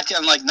Nintendo back in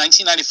like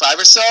 1995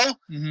 or so,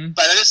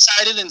 but I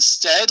decided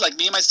instead, like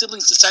me and my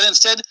siblings decided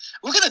instead,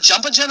 we're gonna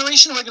jump a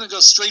generation, and we're gonna go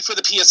straight for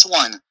the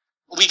PS1.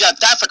 We got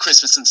that for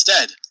Christmas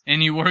instead.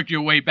 And you worked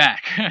your way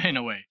back, in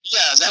a way.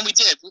 Yeah, then we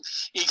did.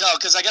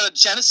 Because I got a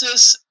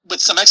Genesis with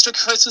some extra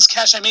Christmas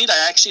cash I made.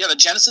 I actually got a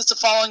Genesis the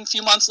following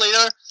few months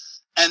later.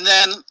 And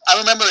then I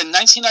remember in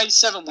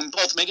 1997 when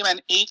both Mega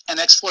Man 8 and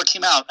X4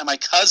 came out, and my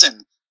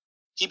cousin,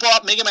 he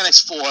bought Mega Man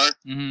X4,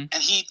 and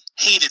he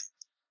hated it.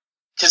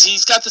 Because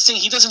he's got this thing,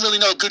 he doesn't really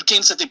know good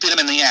games that they bit him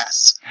in the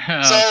ass.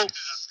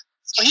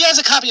 So he has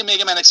a copy of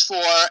Mega Man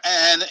X4,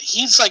 and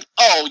he's like,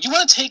 oh, you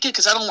want to take it?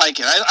 Because I don't like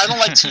it. I don't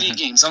like 2D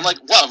games. I'm like,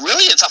 well,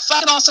 really? It's a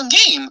fucking awesome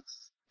game.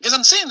 Because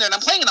I'm sitting there, and I'm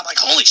playing it, and I'm like,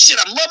 holy shit,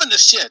 I'm loving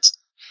this shit.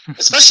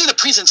 Especially the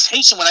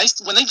presentation.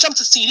 When they jumped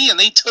to CD and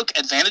they took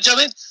advantage of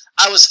it,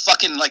 I was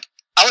fucking, like,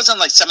 I was on,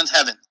 like, 7th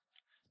heaven.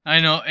 I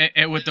know,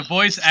 with the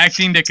voice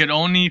acting that could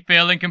only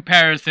fail in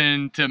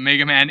comparison to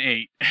Mega Man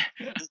 8.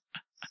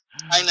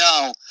 I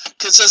know.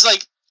 Because there's,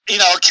 like,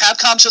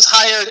 Capcom just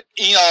hired,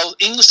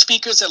 English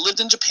speakers that lived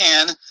in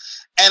Japan.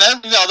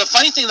 And, the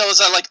funny thing, though, is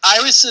that, like,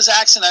 Iris's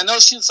accent, I know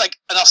she's, like,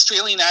 an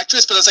Australian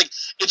actress, but it's, like,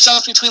 it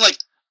jumps between, like,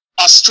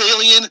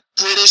 Australian,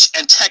 British,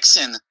 and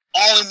Texan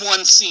all in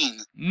one scene.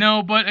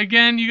 No, but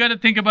again, you got to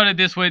think about it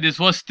this way. This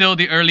was still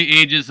the early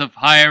ages of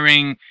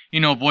hiring,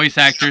 voice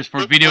actors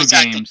for video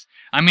games.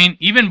 I mean,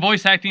 even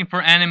voice acting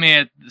for anime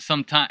at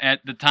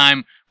the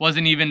time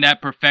wasn't even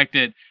that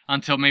perfected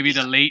until maybe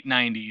the late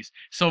 90s.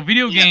 So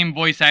video game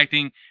voice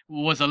acting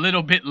was a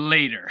little bit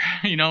later.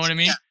 You know what I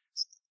mean? Yeah.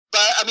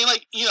 But, I mean,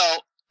 like,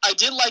 I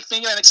did like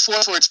Mega Man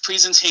X4 for its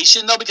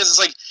presentation, though, because it's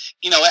like,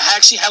 it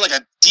actually had, like,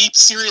 a deep,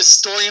 serious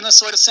story in a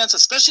sort of sense,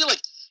 especially,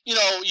 like,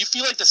 you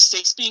feel like the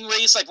stakes being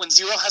raised, like, when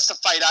Zero has to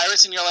fight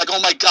Iris, and you're like, oh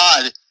my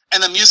god,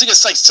 and the music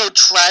is, like, so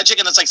tragic,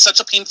 and it's, like, such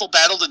a painful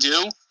battle to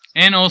do.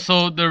 And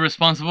also, they're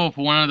responsible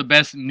for one of the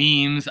best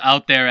memes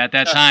out there at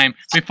that time.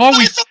 Before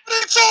we...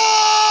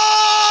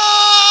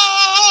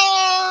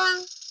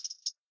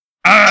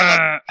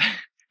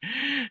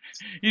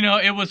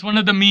 it was one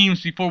of the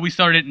memes before we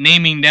started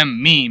naming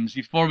them memes,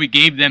 before we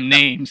gave them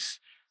names.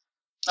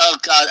 Oh,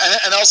 God.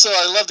 And also,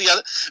 I love the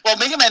other... Well,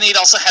 Mega Man 8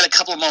 also had a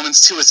couple of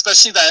moments, too,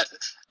 especially that,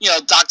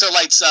 Dr.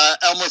 Light's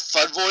Elmer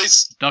Fudd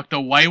voice. Dr.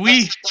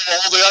 Wywee?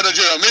 Oh, the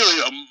energy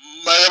Amelia,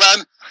 Mega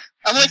Man.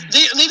 I'm like,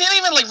 they didn't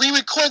even, like,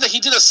 re-record that he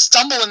did a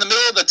stumble in the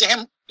middle of the damn,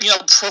 in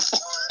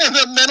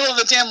the middle of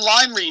the damn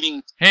line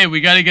reading. Hey,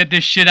 we gotta get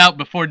this shit out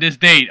before this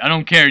date. I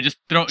don't care. Just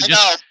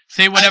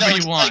say whatever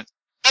you want. Like,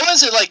 what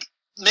was it, like,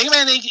 Mega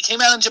Man 8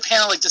 came out in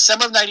Japan like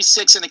December of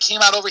 96, and it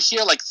came out over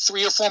here like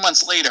 3 or 4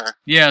 months later.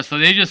 Yeah, so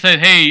they just said,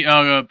 hey,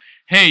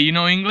 you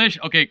know English?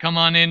 Okay, come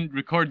on in,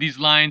 record these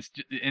lines,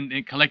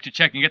 and collect your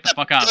check and get the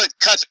fuck out.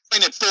 Cut,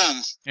 bring it,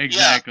 boom.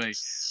 Exactly.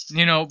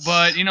 Yeah.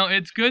 But,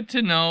 it's good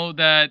to know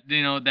that,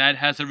 that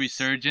has a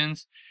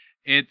resurgence.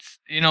 It's,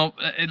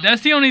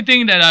 that's the only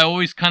thing that I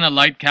always kind of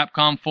liked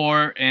Capcom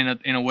for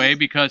in a way,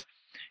 because,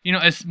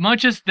 as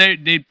much as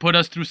they put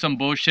us through some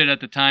bullshit at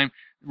the time,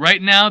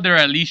 right now they're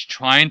at least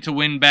trying to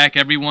win back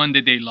everyone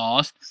that they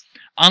lost.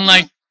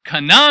 Unlike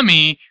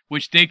Konami,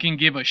 which they can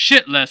give a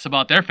shit less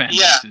about their fan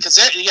bases. Yeah, because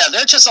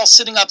they're just all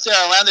sitting up there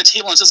around the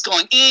table and just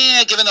going,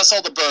 giving us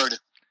all the bird.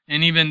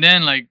 And even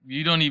then, like,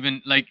 you don't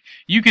even, like,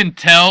 you can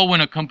tell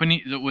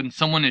when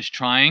someone is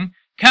trying.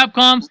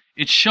 Capcom,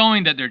 it's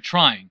showing that they're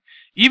trying.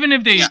 Even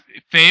if they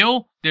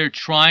fail, they're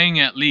trying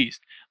at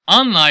least.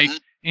 Unlike,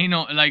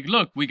 like,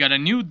 look, we got a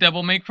new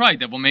Devil May Cry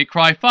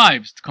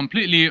 5. It's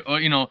completely,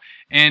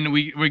 and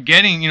we're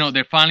getting,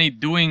 they're finally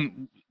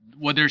doing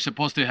what they're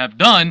supposed to have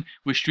done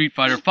with Street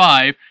Fighter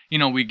 5.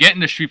 We get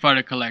in the Street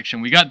Fighter collection.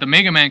 We got the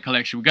Mega Man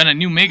collection. We got a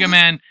new Mega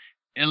Man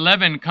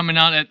 11 coming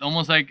out at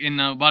almost like in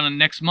about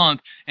next month,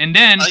 and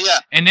then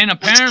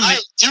apparently I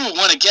do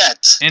want to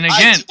get. And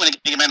again, I do want to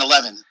get Mega Man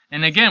 11.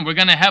 And again, we're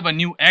gonna have a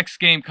new X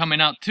game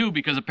coming out too,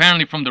 because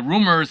apparently from the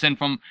rumors and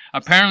from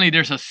apparently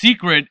there's a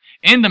secret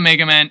in the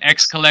Mega Man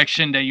X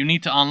collection that you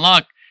need to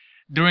unlock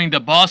during the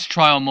boss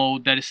trial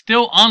mode that is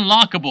still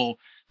unlockable.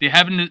 They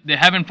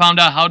haven't found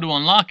out how to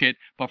unlock it,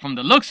 but from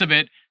the looks of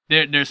it,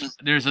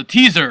 there's a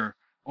teaser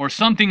or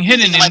something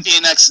hidden. It might be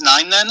an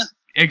X9 then.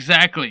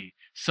 Exactly.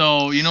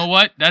 So, you know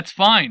what? That's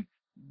fine.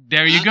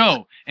 There you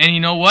go. And you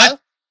know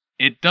what?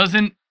 It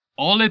doesn't,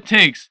 all it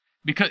takes,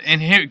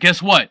 and here, guess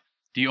what?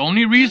 The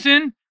only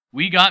reason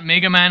we got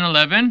Mega Man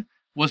 11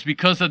 was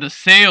because of the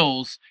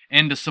sales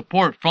and the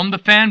support from the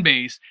fan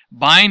base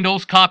buying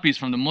those copies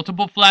from the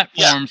multiple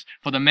platforms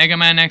for the Mega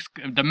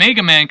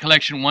Man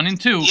Collection 1 and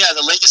 2. Yeah,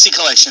 the Legacy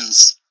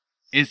Collections.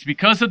 It's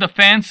because of the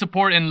fan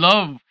support and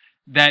love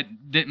that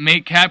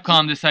make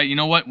Capcom decide, you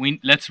know what,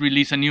 let's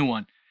release a new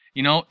one.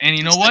 You know, and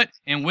you know what?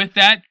 And with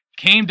that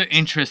came the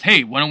interest.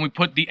 Hey, why don't we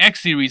put the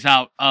X series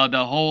out,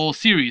 the whole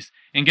series?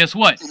 And guess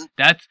what?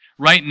 That's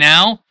right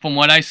now, from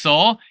what I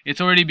saw,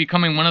 it's already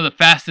becoming one of the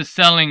fastest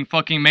selling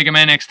fucking Mega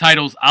Man X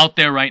titles out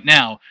there right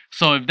now.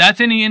 So if that's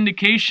any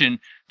indication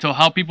to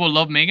how people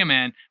love Mega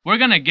Man, we're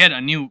gonna get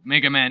a new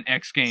Mega Man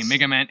X game,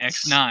 Mega Man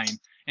X9.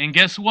 And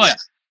guess what?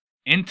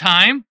 Yeah. In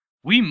time,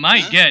 we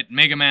might get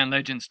Mega Man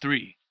Legends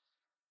 3.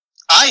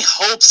 I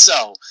hope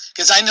so,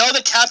 because I know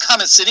that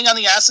Capcom is sitting on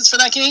the assets for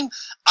that game.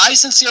 I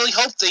sincerely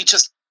hope they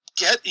just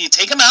you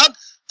take them out,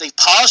 they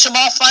polish them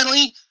off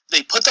finally,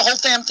 they put the whole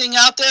damn thing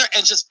out there,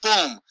 and just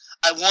boom.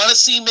 I want to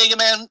see Mega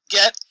Man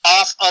get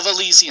off of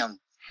Elysium.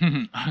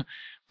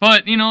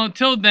 But, you know,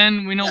 till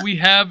then, we know we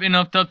have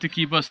enough stuff to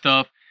keep us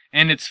stuff,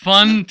 and it's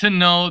fun to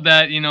know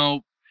that, you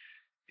know,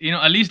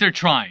 at least they're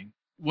trying.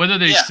 Whether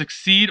they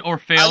succeed or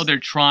fail, they're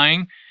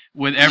trying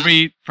with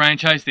every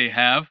franchise they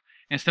have.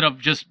 Instead of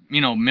just, you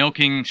know,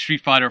 milking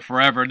Street Fighter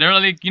forever. They're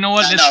like, you know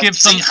what, let's give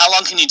some... How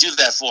long can you do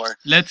that for?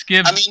 Let's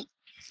give... I mean...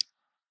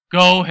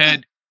 Go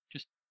ahead.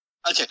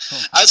 Okay,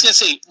 I was going to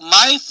say,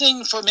 my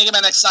thing for Mega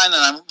Man X9, and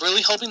I'm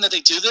really hoping that they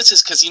do this,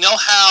 is because you know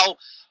how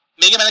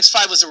Mega Man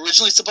X5 was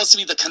originally supposed to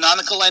be the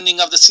canonical ending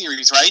of the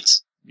series, right?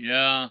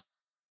 Yeah.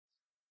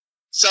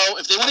 So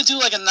if they want to do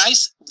like a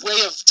nice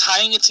way of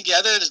tying it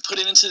together to put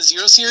it into the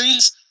Zero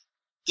series,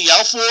 the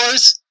Elf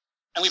Wars,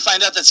 and we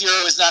find out that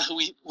Zero is not who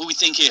we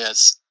think he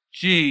is.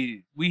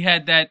 Gee, we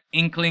had that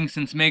inkling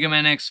since Mega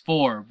Man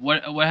X4.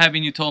 What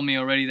haven't you told me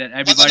already that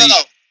everybody no.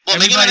 Well,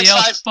 everybody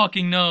else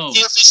fucking knows?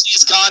 He officially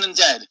is gone and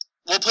dead.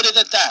 We'll put it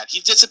at that. He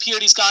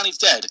disappeared, he's gone, he's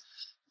dead.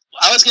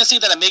 I was going to say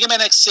that at Mega Man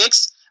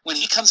X6, when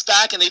he comes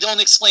back and they don't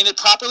explain it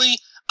properly,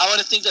 I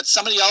want to think that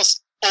something else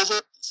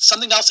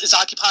is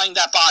occupying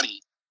that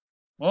body.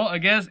 Well, I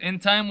guess in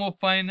time we'll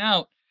find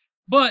out.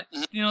 But,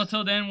 you know,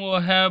 till then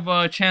we'll have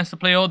a chance to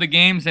play all the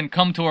games and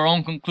come to our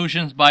own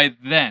conclusions by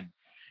then.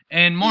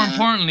 And more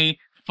importantly,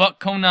 fuck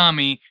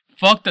Konami,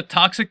 fuck the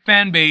toxic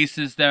fan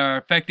bases that are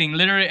affecting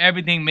literally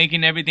everything,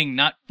 making everything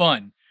not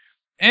fun.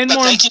 And but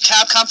thank you,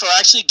 Capcom, for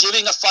actually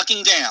giving a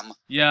fucking damn.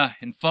 Yeah,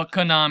 and fuck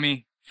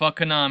Konami, fuck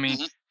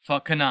Konami,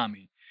 fuck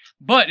Konami.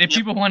 But if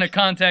people want to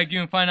contact you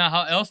and find out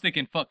how else they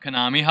can fuck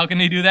Konami, how can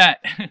they do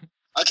that?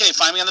 Okay,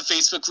 find me on the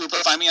Facebook group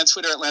or find me on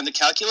Twitter at Lambda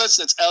Calculus.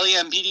 That's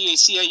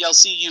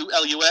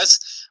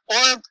LAMBDACALCULS.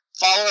 Or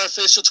follow our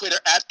official Twitter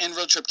at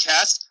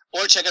NRoadTripCast.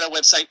 Or check out our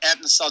website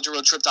at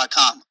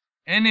nostalgiaroadtrip.com.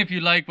 And if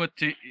you like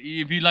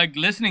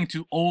listening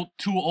to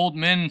two old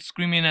men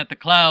screaming at the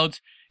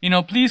clouds, you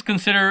know, please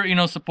consider, you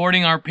know,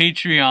 supporting our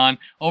Patreon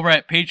over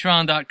at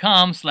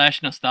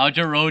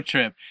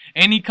patreon.com/nostalgiaroadtrip.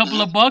 Any couple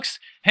of bucks,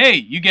 hey,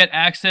 you get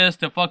access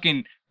to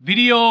fucking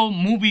video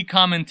movie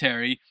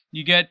commentary.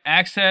 You get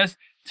access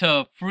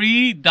to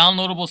free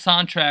downloadable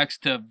soundtracks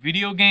to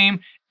video game,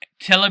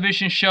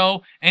 television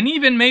show, and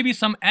even maybe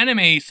some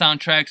anime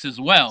soundtracks as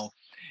well.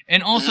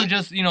 And also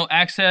just, you know,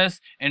 access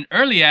and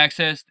early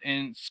access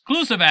and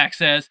exclusive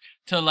access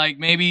to like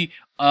maybe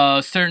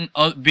certain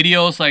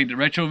videos like the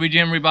Retro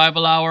VGM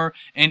Revival Hour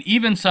and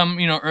even some,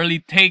 you know, early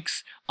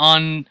takes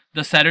on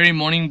the Saturday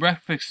morning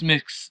breakfast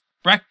mix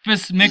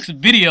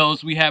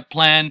videos we have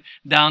planned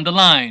down the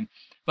line.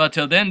 But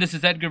till then, this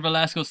is Edgar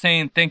Velasco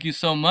saying thank you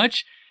so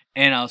much,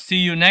 and I'll see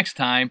you next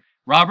time.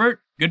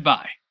 Robert,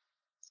 goodbye.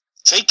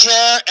 Take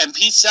care and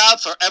peace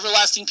out for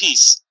everlasting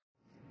peace.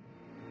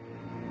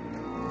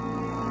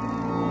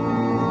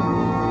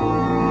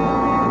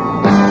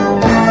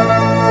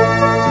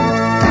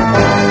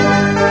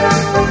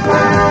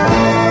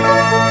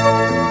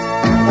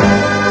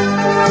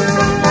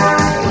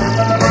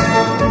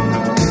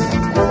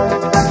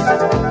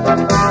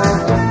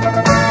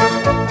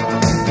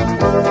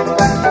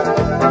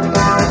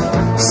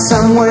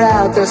 Somewhere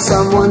out there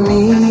someone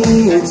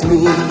needs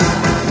me.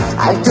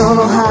 I don't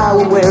know how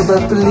or where,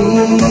 but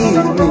believe me,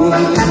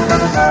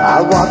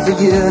 I walk the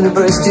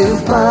universe to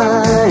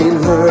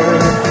find her,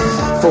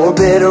 for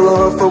better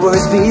or for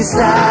worse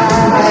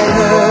beside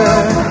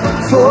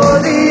her, for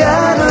the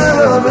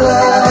honor of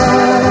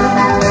love,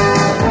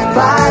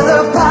 by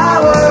the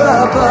power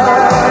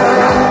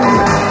above.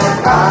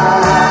 I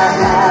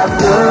have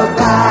the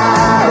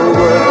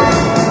power,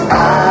 I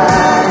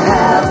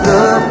have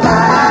the power.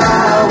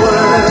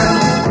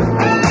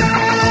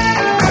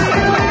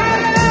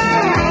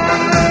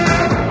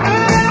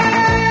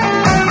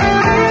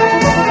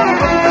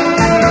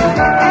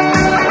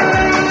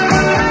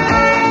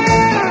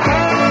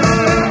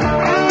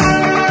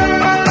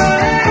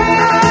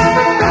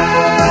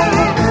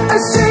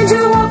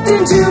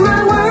 Into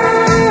my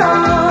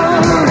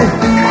world,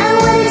 and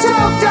when he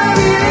talked, I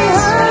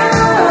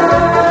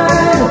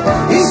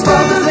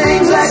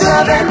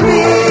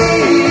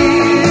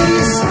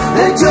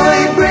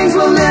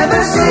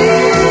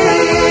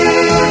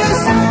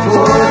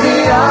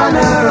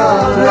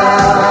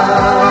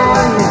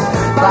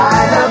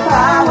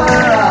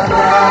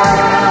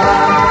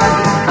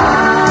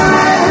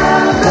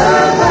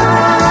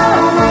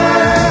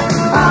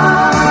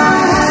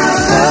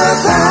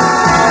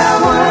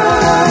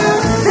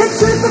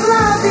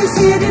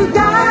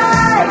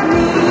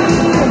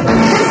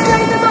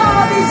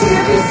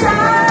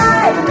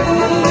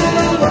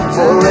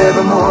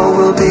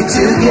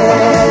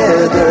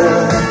together.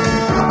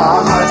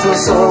 Our hearts will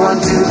soar one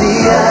to the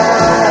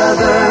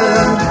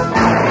other.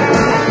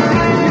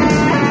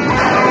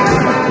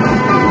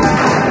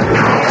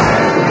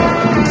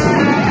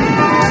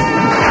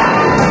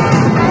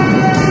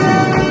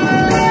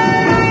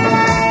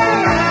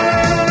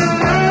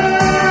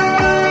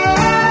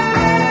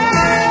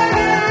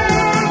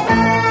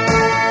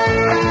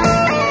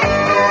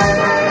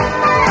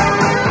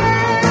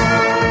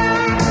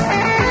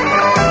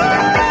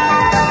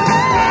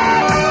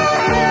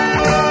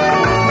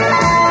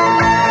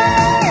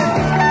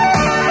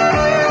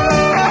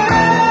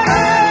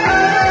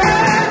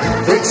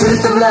 The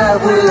truth of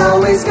love will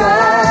always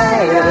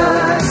guide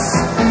us.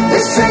 The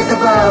strength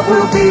of love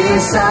will be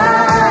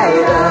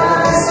inside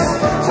us.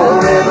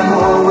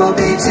 Forevermore we'll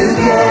be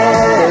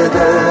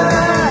together.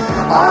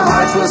 Our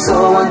hearts will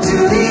soar one to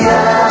the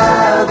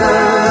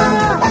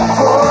other.